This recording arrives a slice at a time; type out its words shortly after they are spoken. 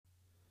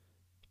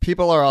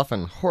People are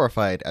often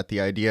horrified at the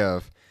idea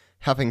of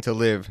having to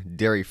live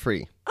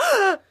dairy-free.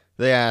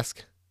 They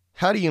ask,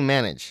 how do you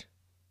manage?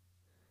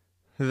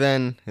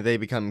 Then they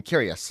become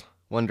curious,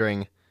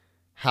 wondering,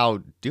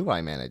 how do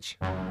I manage?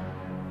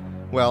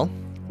 Well,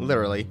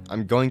 literally,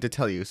 I'm going to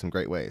tell you some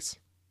great ways.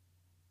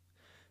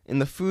 In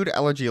the food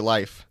allergy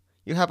life,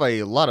 you have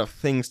a lot of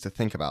things to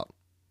think about.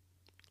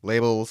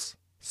 Labels,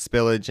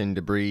 spillage and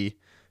debris,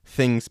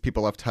 things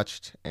people have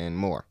touched, and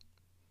more.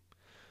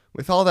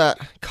 With all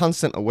that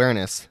constant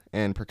awareness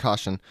and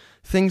precaution,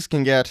 things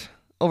can get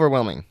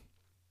overwhelming.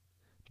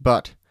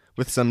 But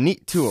with some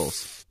neat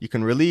tools, you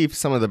can relieve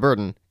some of the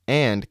burden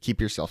and keep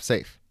yourself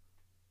safe.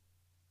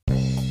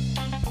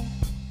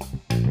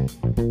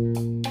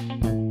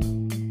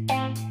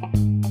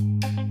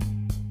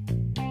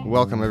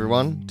 Welcome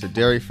everyone to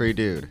Dairy Free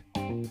Dude.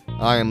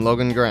 I am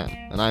Logan Graham,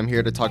 and I'm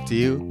here to talk to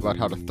you about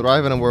how to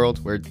thrive in a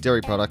world where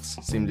dairy products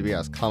seem to be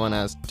as common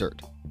as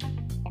dirt.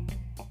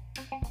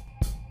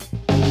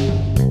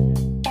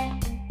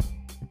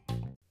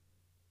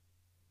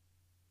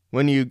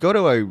 When you go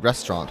to a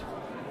restaurant,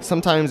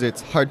 sometimes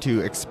it's hard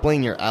to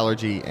explain your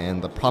allergy and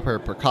the proper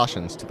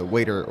precautions to the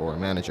waiter or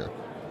manager.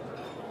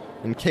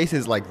 In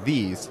cases like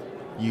these,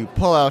 you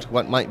pull out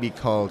what might be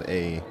called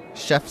a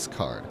chef's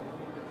card,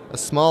 a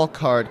small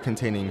card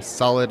containing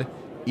solid,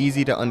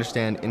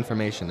 easy-to-understand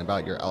information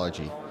about your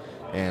allergy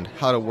and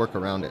how to work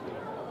around it.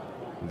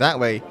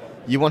 That way,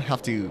 you won't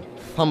have to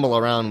fumble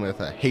around with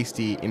a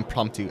hasty,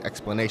 impromptu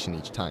explanation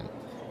each time.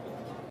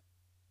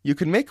 You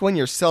can make one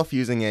yourself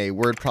using a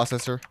word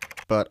processor,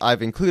 but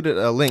I've included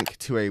a link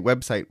to a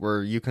website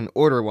where you can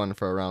order one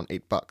for around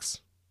 $8.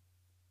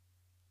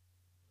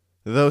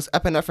 Those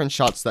epinephrine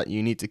shots that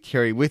you need to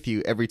carry with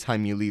you every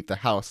time you leave the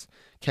house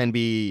can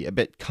be a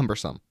bit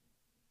cumbersome.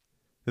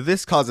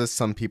 This causes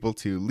some people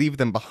to leave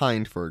them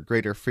behind for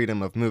greater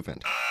freedom of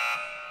movement.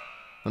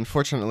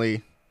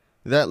 Unfortunately,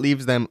 that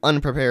leaves them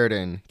unprepared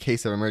in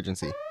case of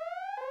emergency.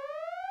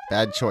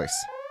 Bad choice.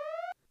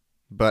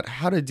 But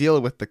how to deal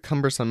with the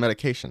cumbersome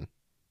medication?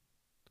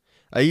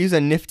 I use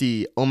a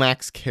nifty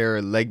Omax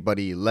Care Leg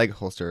Buddy leg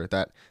holster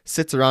that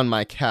sits around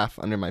my calf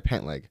under my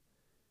pant leg.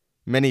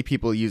 Many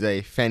people use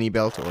a fanny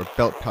belt or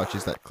belt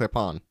pouches that clip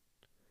on.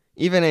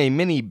 Even a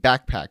mini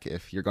backpack,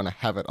 if you're going to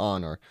have it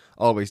on or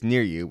always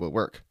near you, will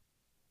work.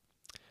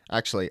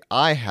 Actually,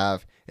 I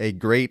have a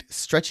great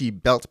stretchy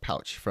belt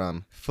pouch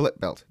from Flip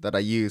Belt that I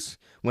use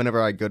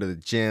whenever I go to the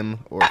gym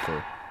or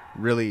for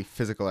really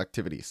physical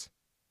activities.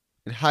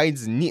 It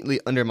hides neatly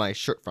under my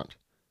shirt front.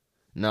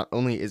 Not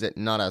only is it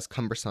not as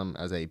cumbersome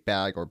as a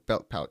bag or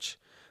belt pouch,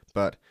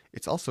 but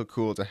it's also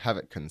cool to have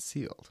it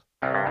concealed.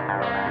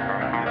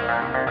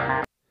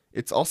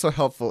 It's also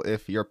helpful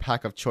if your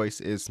pack of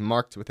choice is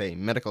marked with a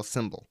medical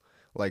symbol,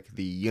 like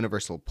the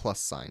universal plus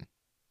sign.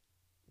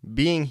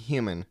 Being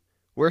human,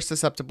 we're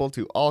susceptible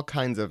to all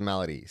kinds of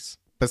maladies,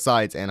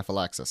 besides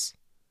anaphylaxis.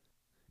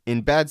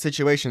 In bad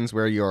situations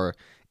where you're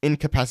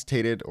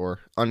incapacitated or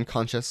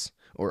unconscious,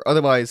 or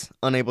otherwise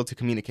unable to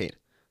communicate,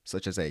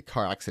 such as a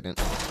car accident,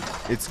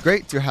 it's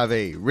great to have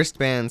a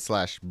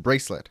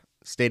wristband/bracelet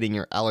stating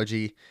your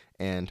allergy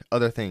and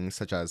other things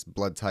such as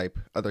blood type,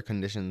 other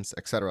conditions,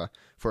 etc.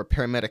 for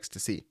paramedics to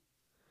see.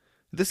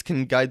 This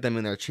can guide them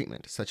in their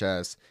treatment, such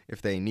as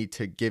if they need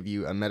to give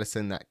you a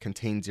medicine that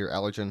contains your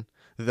allergen,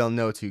 they'll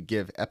know to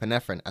give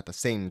epinephrine at the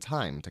same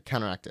time to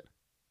counteract it.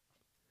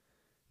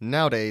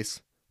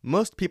 Nowadays,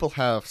 most people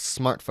have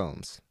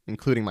smartphones,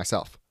 including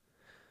myself.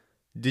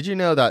 Did you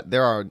know that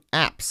there are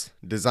apps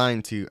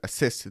designed to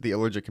assist the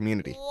allergic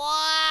community?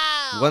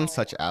 Wow! One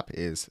such app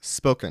is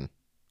Spoken.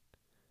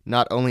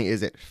 Not only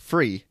is it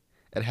free,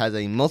 it has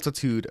a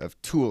multitude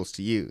of tools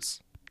to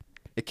use.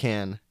 It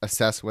can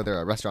assess whether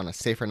a restaurant is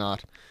safe or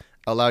not,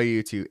 allow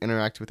you to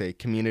interact with a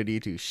community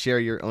to share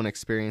your own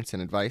experience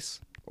and advice,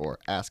 or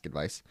ask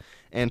advice,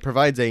 and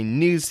provides a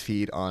news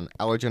feed on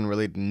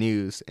allergen-related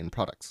news and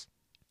products.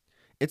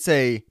 It's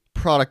a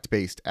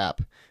product-based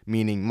app,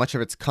 meaning much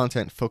of its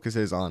content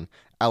focuses on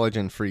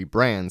allergen-free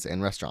brands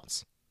and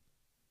restaurants.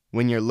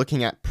 When you're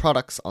looking at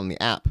products on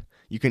the app,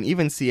 you can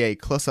even see a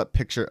close-up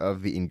picture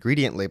of the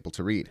ingredient label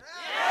to read.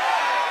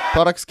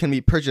 Products can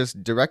be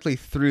purchased directly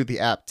through the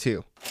app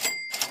too.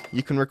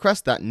 You can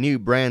request that new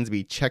brands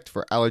be checked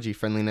for allergy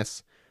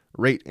friendliness,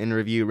 rate and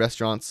review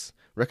restaurants,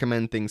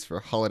 recommend things for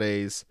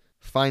holidays,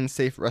 find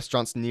safe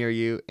restaurants near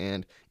you,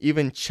 and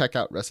even check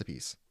out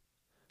recipes.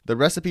 The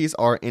recipes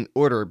are in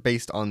order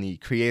based on the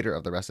creator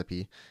of the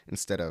recipe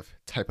instead of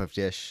type of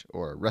dish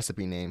or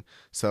recipe name,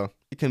 so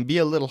it can be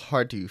a little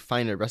hard to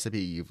find a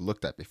recipe you've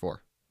looked at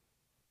before.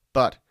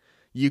 But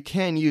you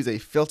can use a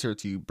filter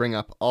to bring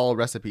up all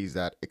recipes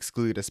that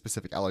exclude a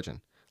specific allergen,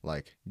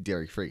 like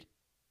dairy-free.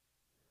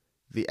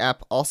 The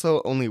app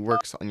also only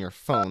works on your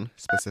phone,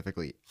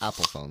 specifically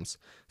Apple phones,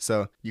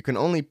 so you can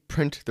only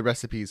print the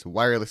recipes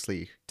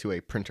wirelessly to a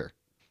printer,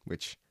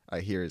 which I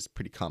hear is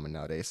pretty common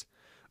nowadays,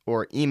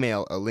 or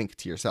email a link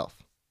to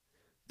yourself.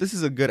 This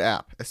is a good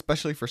app,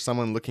 especially for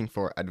someone looking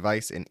for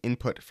advice and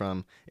input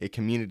from a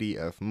community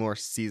of more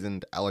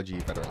seasoned allergy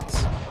veterans.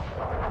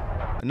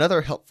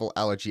 Another helpful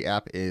allergy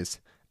app is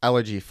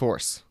Allergy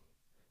Force.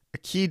 A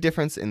key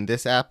difference in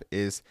this app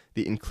is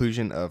the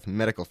inclusion of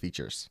medical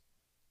features.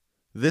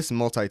 This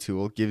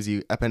multi-tool gives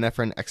you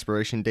epinephrine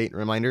expiration date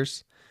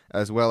reminders,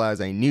 as well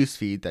as a news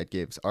feed that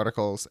gives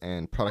articles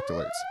and product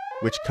alerts,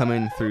 which come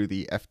in through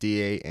the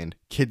FDA and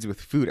Kids with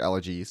Food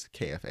Allergies,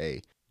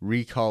 KFA,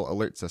 recall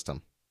alert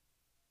system.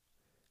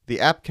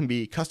 The app can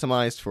be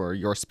customized for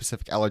your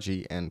specific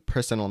allergy and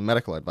personal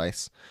medical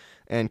advice,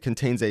 and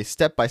contains a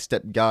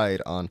step-by-step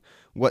guide on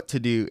what to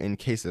do in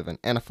case of an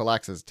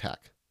anaphylaxis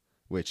attack,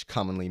 which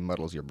commonly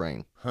muddles your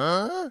brain.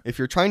 If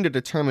you're trying to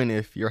determine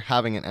if you're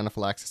having an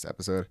anaphylaxis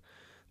episode,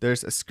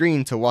 there's a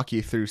screen to walk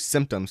you through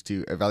symptoms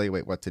to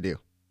evaluate what to do.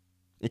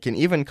 It can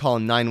even call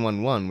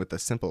 911 with a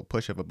simple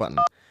push of a button,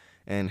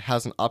 and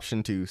has an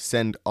option to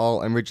send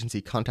all emergency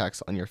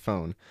contacts on your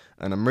phone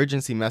an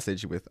emergency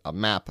message with a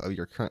map of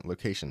your current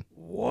location.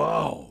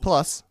 Whoa!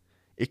 Plus,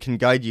 it can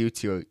guide you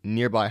to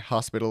nearby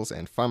hospitals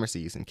and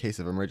pharmacies in case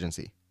of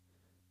emergency.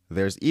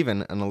 There's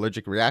even an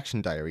allergic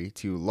reaction diary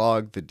to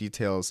log the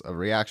details of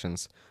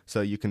reactions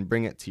so you can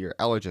bring it to your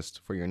allergist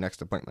for your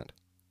next appointment.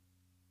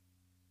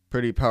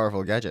 Pretty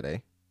powerful gadget, eh?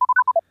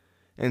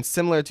 And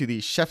similar to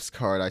the chef's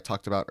card I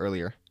talked about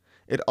earlier,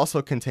 it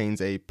also contains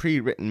a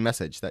pre-written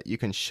message that you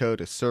can show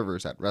to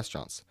servers at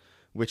restaurants,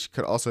 which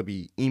could also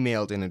be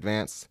emailed in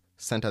advance,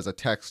 sent as a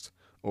text,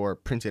 or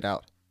printed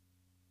out.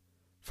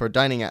 For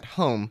dining at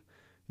home,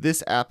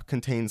 this app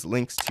contains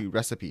links to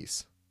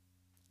recipes.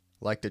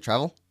 Like to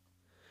travel?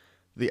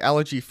 The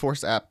Allergy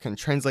Force app can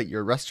translate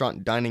your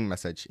restaurant dining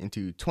message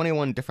into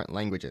 21 different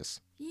languages.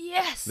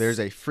 Yes! There's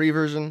a free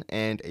version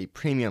and a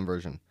premium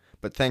version,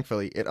 but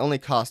thankfully it only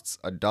costs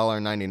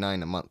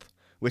 $1.99 a month,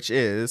 which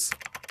is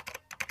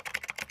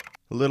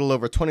a little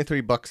over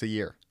 $23 a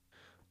year.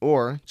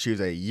 Or choose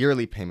a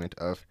yearly payment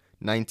of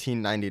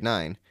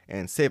 $19.99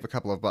 and save a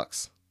couple of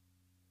bucks.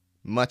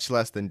 Much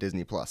less than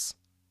Disney Plus.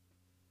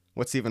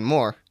 What's even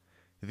more,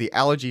 the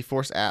Allergy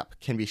Force app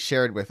can be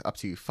shared with up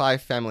to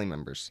 5 family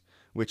members,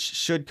 which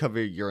should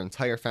cover your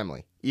entire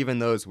family, even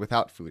those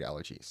without food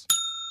allergies.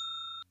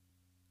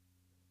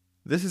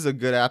 This is a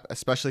good app,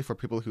 especially for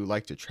people who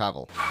like to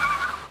travel.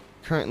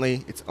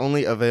 Currently, it's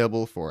only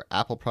available for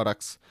Apple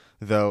products,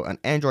 though an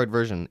Android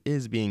version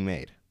is being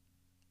made.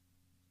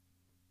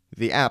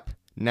 The app,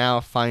 now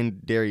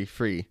Find Dairy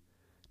Free,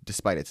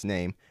 despite its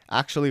name,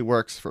 actually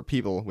works for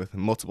people with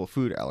multiple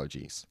food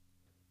allergies.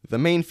 The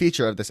main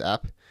feature of this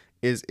app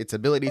is its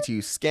ability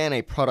to scan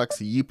a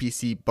product's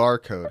UPC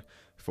barcode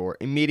for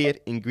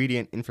immediate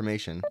ingredient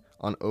information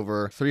on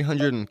over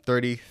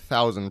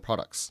 330,000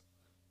 products.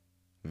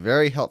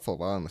 Very helpful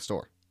while in the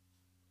store.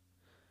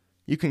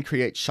 You can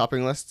create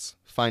shopping lists,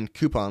 find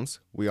coupons,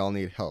 we all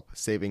need help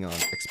saving on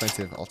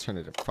expensive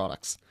alternative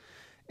products,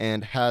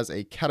 and has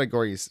a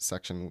categories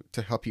section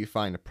to help you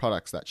find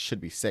products that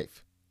should be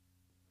safe.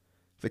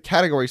 The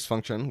categories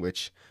function,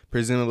 which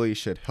presumably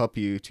should help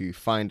you to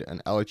find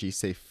an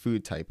allergy-safe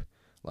food type,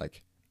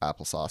 like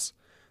applesauce,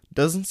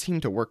 doesn't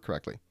seem to work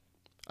correctly.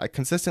 I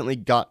consistently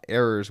got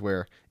errors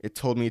where it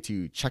told me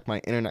to check my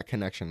internet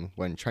connection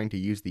when trying to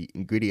use the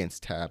Ingredients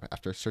tab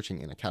after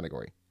searching in a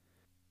category.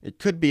 It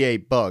could be a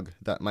bug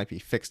that might be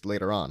fixed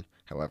later on,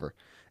 however,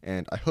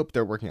 and I hope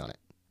they're working on it.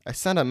 I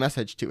sent a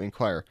message to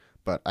inquire,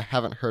 but I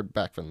haven't heard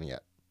back from them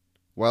yet.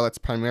 While it's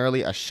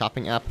primarily a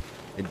shopping app,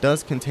 it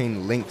does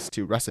contain links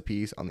to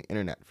recipes on the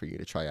internet for you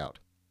to try out.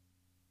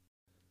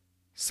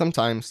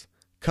 Sometimes,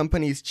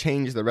 companies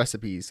change the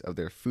recipes of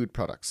their food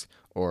products,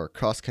 or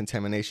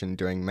cross-contamination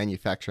during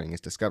manufacturing is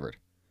discovered.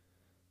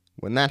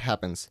 When that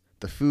happens,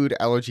 the Food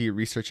Allergy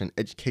Research and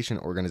Education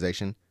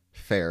Organization,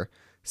 FARE,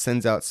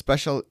 sends out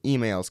special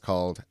emails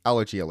called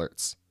allergy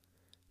alerts.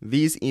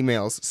 These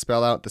emails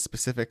spell out the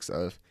specifics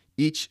of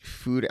each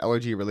food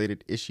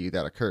allergy-related issue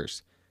that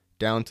occurs,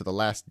 down to the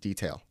last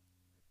detail.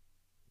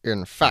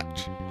 In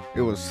fact,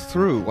 it was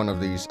through one of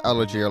these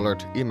allergy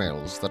alert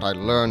emails that I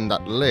learned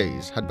that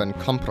Lay's had been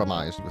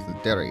compromised with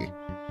dairy.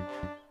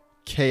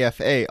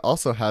 KFA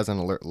also has an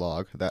alert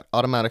log that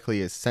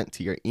automatically is sent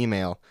to your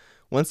email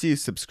once you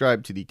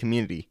subscribe to the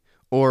community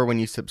or when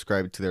you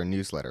subscribe to their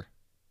newsletter.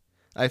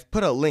 I've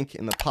put a link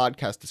in the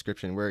podcast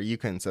description where you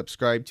can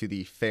subscribe to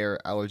the FARE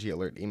allergy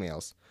alert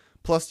emails.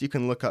 Plus, you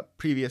can look up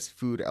previous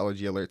food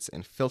allergy alerts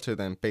and filter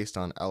them based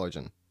on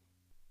allergen.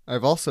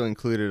 I've also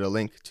included a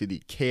link to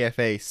the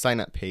KFA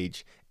sign-up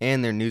page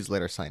and their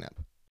newsletter sign-up.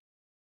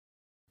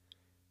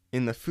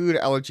 In the food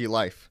allergy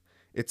life,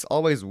 it's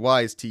always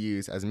wise to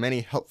use as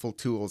many helpful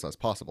tools as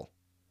possible.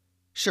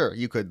 Sure,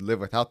 you could live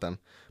without them,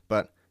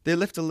 but they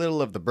lift a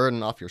little of the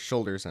burden off your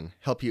shoulders and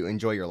help you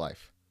enjoy your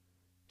life.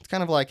 It's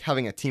kind of like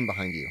having a team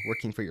behind you,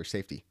 working for your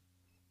safety.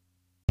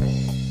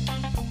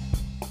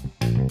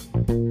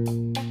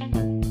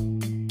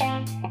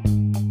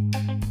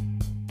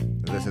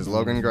 This is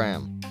Logan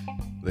Graham,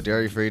 the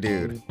Dairy Free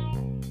Dude.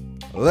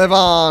 Live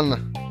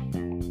on!